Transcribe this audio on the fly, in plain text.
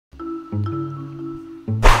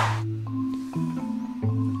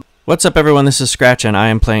What's up everyone, this is Scratch and I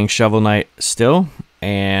am playing Shovel Knight still,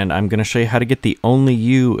 and I'm going to show you how to get the Only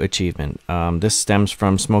You achievement. This stems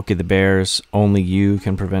from Smokey the Bear's Only You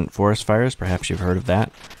Can Prevent Forest Fires. Perhaps you've heard of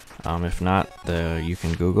that. If not, you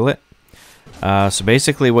can Google it. So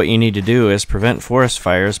basically what you need to do is prevent forest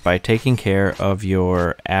fires by taking care of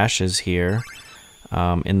your ashes here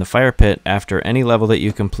in the fire pit. After any level that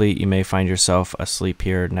you complete, you may find yourself asleep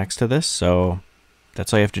here next to this, so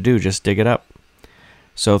that's all you have to do, just dig it up.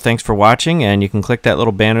 So thanks for watching, and you can click that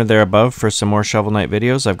little banner there above for some more Shovel Knight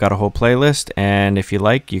videos. I've got a whole playlist, and if you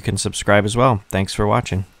like, you can subscribe as well. Thanks for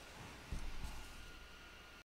watching.